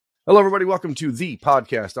Hello, everybody. Welcome to the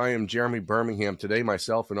podcast. I am Jeremy Birmingham. Today,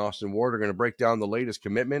 myself and Austin Ward are going to break down the latest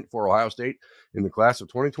commitment for Ohio State in the class of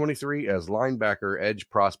 2023 as linebacker edge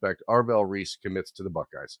prospect Arvell Reese commits to the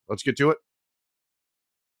Buckeyes. Let's get to it.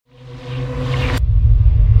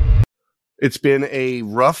 It's been a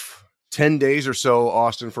rough 10 days or so,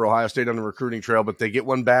 Austin, for Ohio State on the recruiting trail, but they get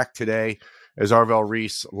one back today as Arvell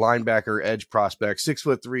Reese, linebacker edge prospect,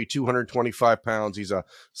 6'3", 225 pounds. He's a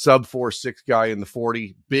sub 4'6" guy in the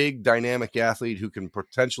 40, big dynamic athlete who can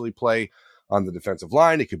potentially play on the defensive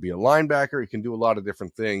line. He could be a linebacker. He can do a lot of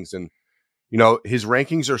different things. And, you know, his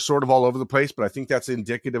rankings are sort of all over the place, but I think that's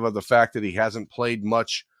indicative of the fact that he hasn't played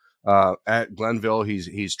much at Glenville.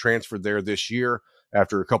 He's transferred there this year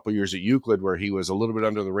after a couple of years at Euclid, where he was a little bit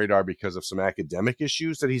under the radar because of some academic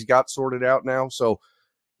issues that he's got sorted out now. So,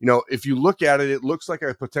 you know, if you look at it, it looks like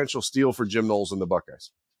a potential steal for Jim Knowles and the Buckeyes.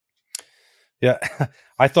 Yeah,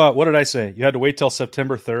 I thought, what did I say? You had to wait till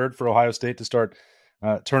September 3rd for Ohio State to start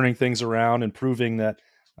turning things around and proving that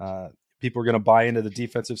people are going to buy into the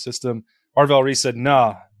defensive system. Arvell Reese said,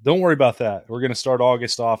 nah, don't worry about that. We're going to start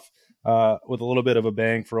August off with a little bit of a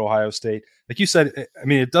bang for Ohio State. Like you said, I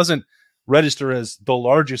mean, it doesn't register as the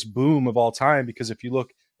largest boom of all time, because if you look,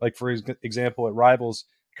 like, for example, at Rivals,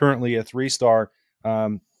 currently a 3-star,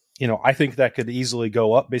 you know, I think that could easily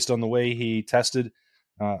go up based on the way he tested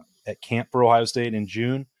at camp for Ohio State in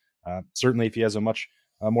June. Certainly if he has a much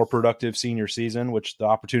more productive senior season, which the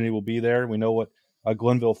opportunity will be there. We know what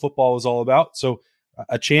Glenville football is all about. So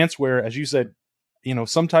a chance where, as you said, you know,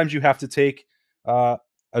 sometimes you have to take a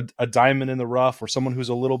diamond in the rough or someone who's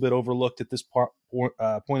a little bit overlooked at this point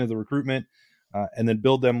of the recruitment and then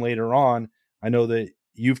build them later on. I know that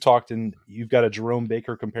you've talked and you've got a Jerome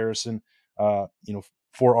Baker comparison, you know,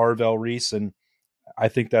 for Arvell Reese, and I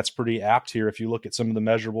think that's pretty apt here if you look at some of the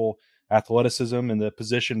measurable athleticism and the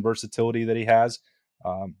position versatility that he has.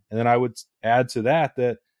 And then I would add to that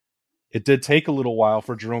it did take a little while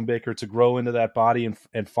for Jerome Baker to grow into that body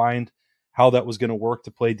and find how that was going to work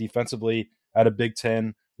to play defensively at a Big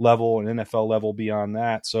Ten level and NFL level beyond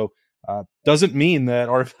that. So doesn't mean that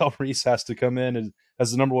Arvell Reese has to come in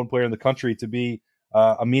as the number one player in the country to be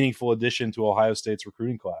a meaningful addition to Ohio State's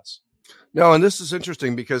recruiting class. No, and this is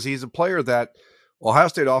interesting because he's a player that Ohio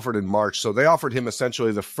State offered in March. So they offered him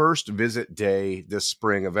essentially the first visit day this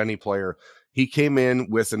spring of any player. He came in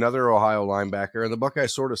with another Ohio linebacker, and the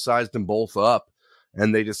Buckeyes sort of sized them both up,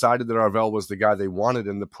 and they decided that Arvell was the guy they wanted.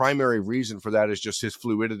 And the primary reason for that is just his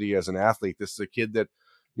fluidity as an athlete. This is a kid that,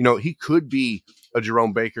 you know, he could be a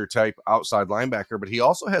Jerome Baker type outside linebacker, but he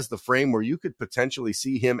also has the frame where you could potentially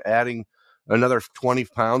see him adding another 20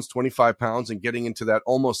 pounds, 25 pounds, and getting into that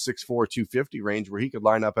almost 6'4", 250 range where he could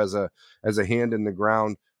line up as a hand in the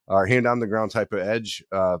ground or hand on the ground type of edge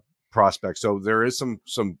prospect. So there is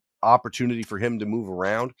some opportunity for him to move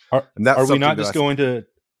around. Are we not just going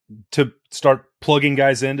to start plugging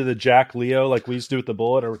guys into the Jack Leo like we used to do with the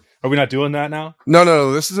Bullet? Or are we not doing that now?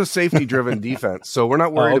 No. This is a safety-driven defense, so we're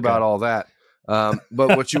not worried about all that.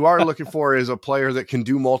 But what you are looking for is a player that can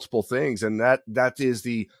do multiple things, and that is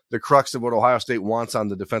the crux of what Ohio State wants on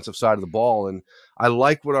the defensive side of the ball. And I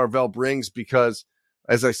like what Arvell brings because,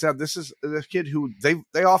 as I said, this is a kid who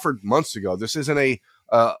they offered months ago. This isn't a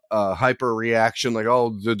hyper reaction like,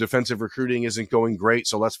 oh, the defensive recruiting isn't going great,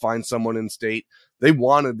 so let's find someone in state. They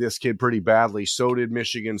wanted this kid pretty badly. So did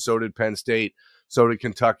Michigan, so did Penn State, so did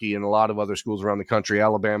Kentucky, and a lot of other schools around the country.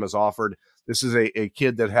 Alabama's offered. This is a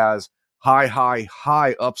kid that has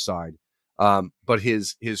high upside. But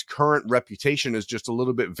his current reputation is just a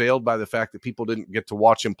little bit veiled by the fact that people didn't get to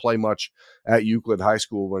watch him play much at Euclid High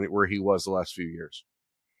School where he was the last few years.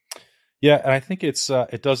 Yeah, and I think it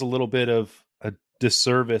does a little bit of a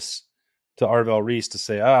disservice to Arvell Reese to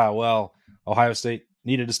say, well, Ohio State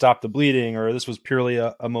needed to stop the bleeding, or this was purely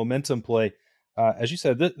a momentum play. As you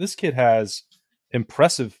said, this kid has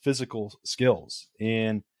impressive physical skills,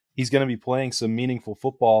 and he's going to be playing some meaningful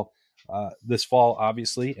football this fall,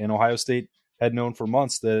 obviously, and Ohio State had known for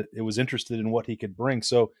months that it was interested in what he could bring.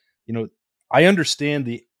 So, you know, I understand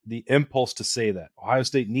the impulse to say that Ohio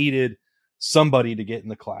State needed somebody to get in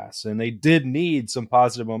the class, and they did need some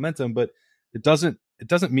positive momentum, but it doesn't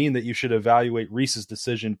mean that you should evaluate Reese's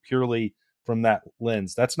decision purely from that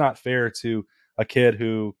lens. That's not fair to a kid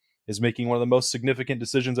who is making one of the most significant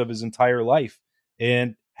decisions of his entire life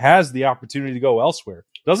and has the opportunity to go elsewhere.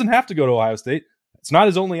 Doesn't have to go to Ohio State. It's not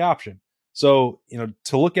his only option. So, you know,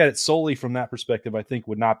 to look at it solely from that perspective, I think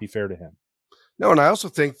would not be fair to him. No, and I also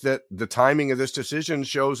think that the timing of this decision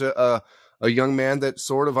shows a young man that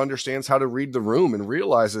sort of understands how to read the room and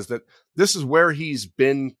realizes that this is where he's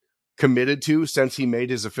been committed to since he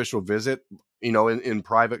made his official visit in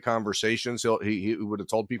private conversations, he would have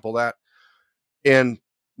told people that. And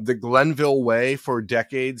the Glenville way for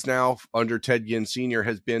decades now under Ted Ginn Sr.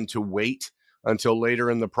 has been to wait until later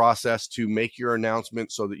in the process to make your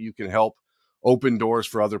announcement so that you can help open doors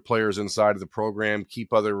for other players inside of the program,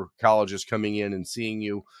 keep other colleges coming in and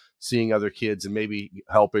seeing other kids, and maybe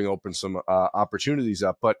helping open some opportunities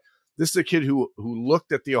up. But this is a kid who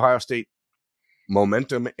looked at the Ohio State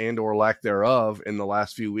momentum and or lack thereof in the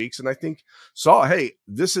last few weeks, and I think saw, hey,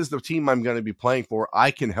 this is the team I'm going to be playing for.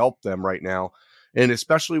 I can help them right now. And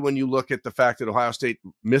especially when you look at the fact that Ohio State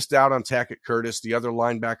missed out on Tackett Curtis, the other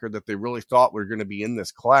linebacker that they really thought were going to be in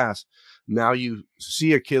this class. Now you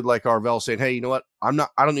see a kid like Arvell saying, hey, you know what? I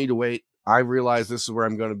don't need to wait. I realize this is where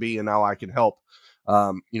I'm going to be, and now I can help,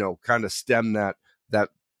 kind of stem that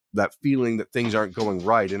feeling that things aren't going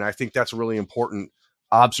right. And I think that's a really important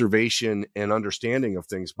observation and understanding of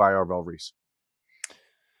things by Arvell Reese.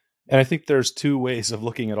 And I think there's two ways of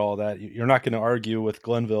looking at all that. You're not going to argue with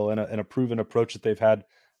Glenville and a proven approach that they've had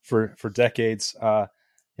for decades. I'll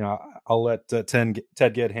let Ted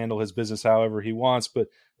Ginn handle his business however he wants, but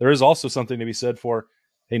there is also something to be said for,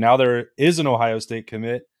 hey, now there is an Ohio State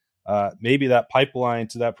commit. Maybe that pipeline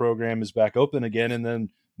to that program is back open again, and then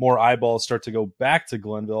more eyeballs start to go back to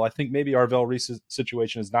Glenville. I think maybe Arvell Reese's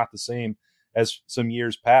situation is not the same as some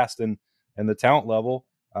years past, and the talent level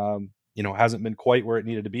hasn't been quite where it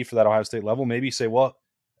needed to be for that Ohio State level. Maybe you say, well,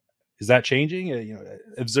 is that changing?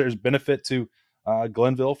 If there's benefit to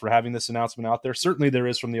Glenville for having this announcement out there, certainly there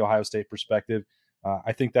is from the Ohio State perspective.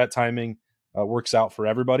 I think that timing works out for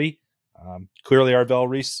everybody. Clearly, Arvell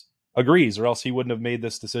Reese agrees, or else he wouldn't have made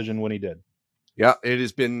this decision when he did. Yeah, it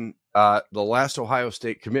has been the last Ohio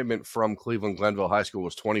State commitment from Cleveland Glenville High School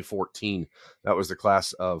was 2014. That was the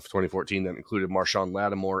class of 2014 that included Marshawn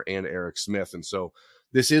Lattimore and Eric Smith. And so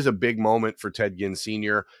this is a big moment for Ted Ginn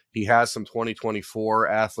Sr. He has some 2024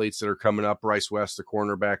 athletes that are coming up. Bryce West, the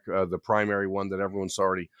cornerback, the primary one that everyone's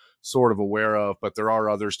already sort of aware of, but there are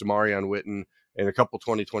others, Demarion Witten, and a couple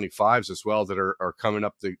 2025s as well that are coming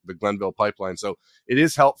up the Glenville pipeline. So it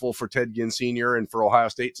is helpful for Ted Ginn Sr. and for Ohio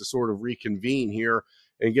State to sort of reconvene here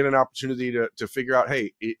and get an opportunity to figure out,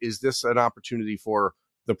 hey, is this an opportunity for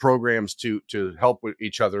the programs to help with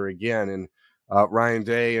each other again? And Ryan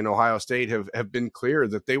Day and Ohio State have been clear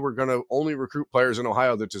that they were going to only recruit players in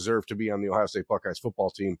Ohio that deserve to be on the Ohio State Buckeyes football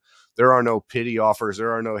team. There are no pity offers.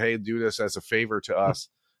 There are no, hey, do this as a favor to us.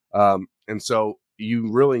 And so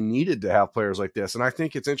you really needed to have players like this. And I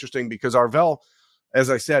think it's interesting because Arvell,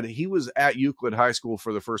 as I said, he was at Euclid High School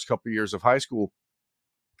for the first couple of years of high school.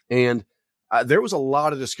 And there was a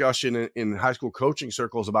lot of discussion in high school coaching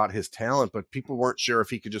circles about his talent, but people weren't sure if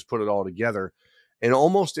he could just put it all together. And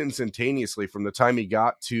almost instantaneously from the time he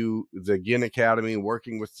got to the Ginn Academy,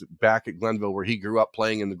 working back at Glenville, where he grew up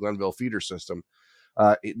playing in the Glenville feeder system,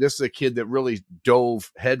 this is a kid that really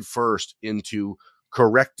dove headfirst into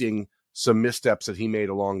correcting some missteps that he made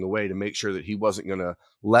along the way to make sure that he wasn't going to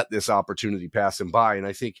let this opportunity pass him by. And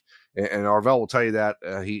I think, and Arvell will tell you that,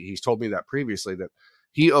 he's told me that previously, that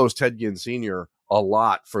he owes Ted Ginn Sr. a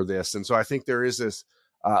lot for this. And so I think there is this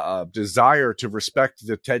desire to respect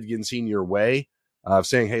the Ted Ginn Sr. way of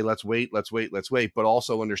saying, hey, let's wait, but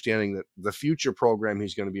also understanding that the future program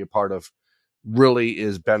he's going to be a part of really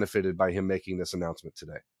is benefited by him making this announcement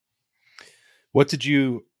today. What did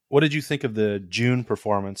you think of the June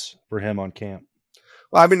performance for him on camp?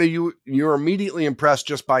 Well, I mean, you're immediately impressed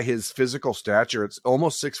just by his physical stature. It's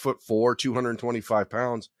almost 6'4", 225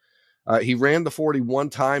 pounds. He ran the 40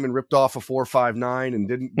 one time and ripped off a 4.59 and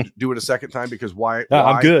didn't do it a second time because why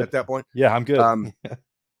I'm good at that point? Yeah, I'm good.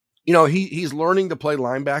 He's learning to play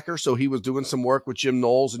linebacker, so he was doing some work with Jim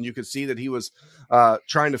Knowles, and you could see that he was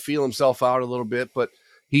trying to feel himself out a little bit, but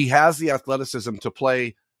he has the athleticism to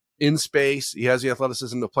play in space. He has the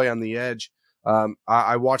athleticism to play on the edge.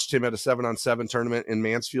 I watched him at a 7-on-7 tournament in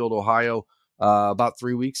Mansfield, Ohio, about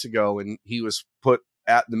 3 weeks ago, and he was put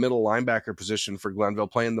at the middle linebacker position for Glenville,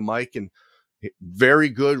 playing the mic, and very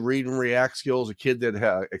good read and react skills, a kid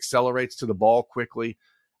that accelerates to the ball quickly.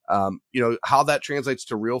 How that translates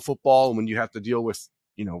to real football when you have to deal with,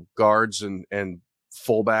 guards and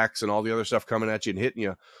fullbacks and all the other stuff coming at you and hitting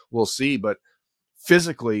you, we'll see. But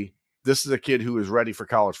physically, this is a kid who is ready for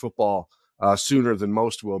college football sooner than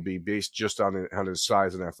most will be, based just on his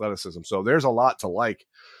size and athleticism. So there's a lot to like.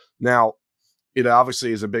 Now, it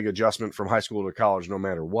obviously is a big adjustment from high school to college, no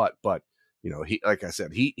matter what. But, he, like I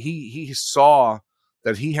said, he saw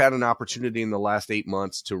that he had an opportunity in the last 8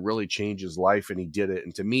 months to really change his life, and he did it.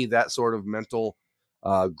 And to me, that sort of mental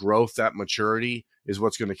growth, that maturity, is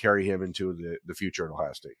what's going to carry him into the future at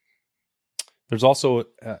Ohio State. There's also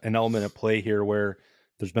an element at play here where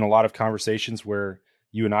There's been a lot of conversations where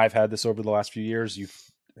you and I have had this over the last few years. You've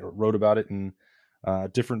wrote about it in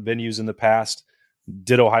different venues in the past.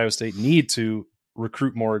 Did Ohio State need to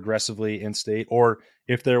recruit more aggressively in state? Or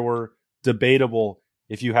if there were debatable,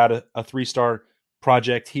 if you had a 3-star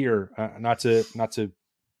project here, not to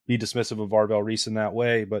be dismissive of Arvell Reese in that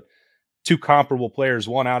way, but 2 comparable players,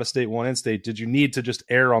 one out of state, one in state, did you need to just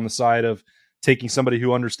err on the side of taking somebody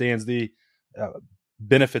who understands the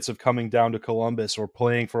benefits of coming down to Columbus or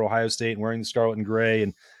playing for Ohio State and wearing the scarlet and gray?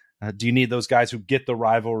 And do you need those guys who get the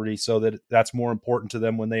rivalry so that that's more important to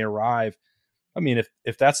them when they arrive? I mean,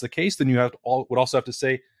 if that's the case, then you would also have to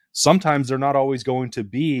say sometimes they're not always going to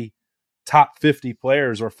be top 50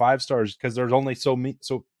 players or 5 stars because there's only so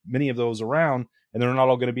many of those around, and they're not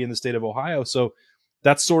all going to be in the state of Ohio. So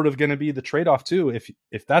that's sort of going to be the trade-off too.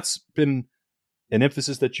 If that's been an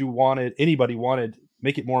emphasis that anybody wanted,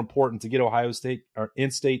 make it more important to get Ohio State or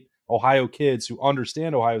in-state Ohio kids who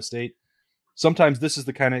understand Ohio State. Sometimes this is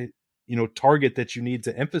the kind of, target that you need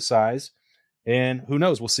to emphasize, and who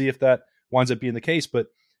knows, we'll see if that winds up being the case. But,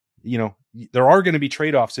 there are going to be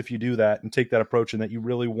trade-offs if you do that and take that approach and that you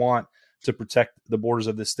really want to protect the borders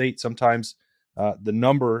of the state. Sometimes the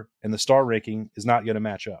number and the star ranking is not going to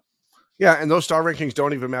match up. Yeah, and those star rankings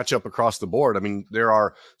don't even match up across the board. I mean, there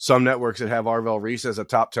are some networks that have Arvell Reese as a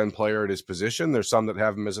top 10 player at his position. There's some that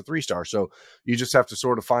have him as a 3-star. So you just have to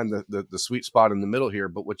sort of find the sweet spot in the middle here.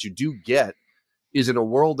 But what you do get is, in a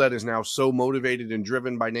world that is now so motivated and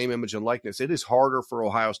driven by name, image, and likeness, it is harder for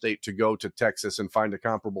Ohio State to go to Texas and find a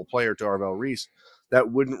comparable player to Arvell Reese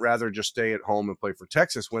that wouldn't rather just stay at home and play for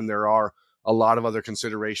Texas when there are a lot of other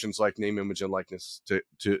considerations like name, image, and likeness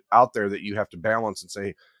to out there that you have to balance and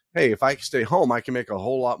say, hey, if I stay home, I can make a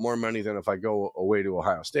whole lot more money than if I go away to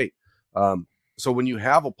Ohio State. So when you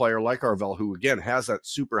have a player like Arvell, who, again, has that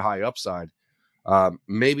super high upside,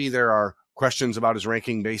 maybe there are questions about his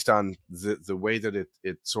ranking based on the way that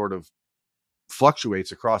it sort of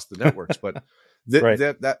fluctuates across the networks. But Right.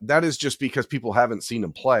 that is just because people haven't seen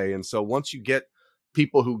him play. And so once you get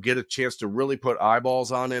people who get a chance to really put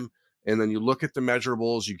eyeballs on him, and then you look at the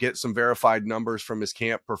measurables, you get some verified numbers from his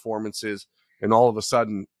camp performances, and all of a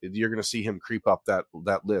sudden you're going to see him creep up that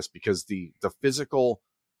list, because the physical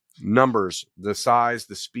numbers, the size,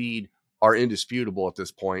 the speed are indisputable at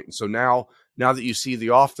this point. And so now that you see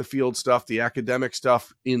the off the field stuff, the academic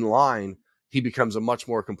stuff in line, he becomes a much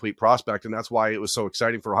more complete prospect. And that's why it was so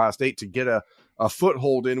exciting for Ohio State to get a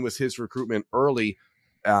foothold in with his recruitment early.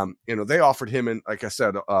 They offered him in, like I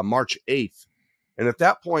said, March 8th. And at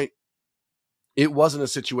that point, it wasn't a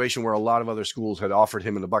situation where a lot of other schools had offered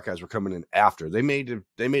him and the Buckeyes were coming in after. They made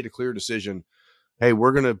a clear decision. Hey,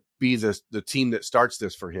 we're going to be the team that starts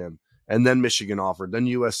this for him. And then Michigan offered, then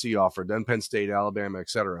USC offered, then Penn State, Alabama, et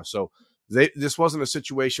cetera. So this wasn't a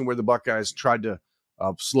situation where the Buckeyes tried to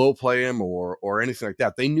slow play him or anything like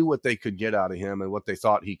that. They knew what they could get out of him and what they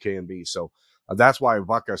thought he can be. So that's why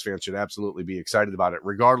Buckeyes fans should absolutely be excited about it,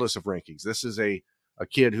 regardless of rankings. This is a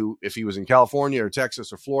kid who, if he was in California or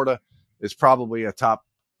Texas or Florida, is probably a top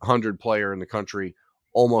 100 player in the country,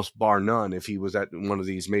 almost bar none, if he was at one of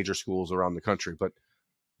these major schools around the country. But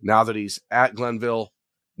now that he's at Glenville,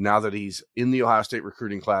 now that he's in the Ohio State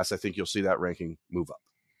recruiting class, I think you'll see that ranking move up.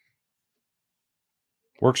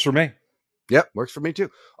 Works for me. Yep, works for me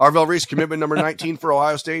too. Arvell Reese, commitment number 19 for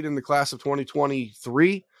Ohio State in the class of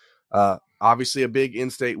 2023. Obviously a big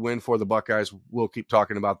in-state win for the Buckeyes. We'll keep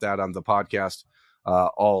talking about that on the podcast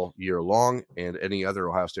all year long, and any other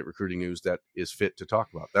Ohio State recruiting news that is fit to talk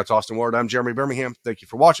about. That's Austin Ward. I'm Jeremy Birmingham. Thank you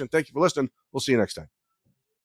for watching. Thank you for listening. We'll see you next time.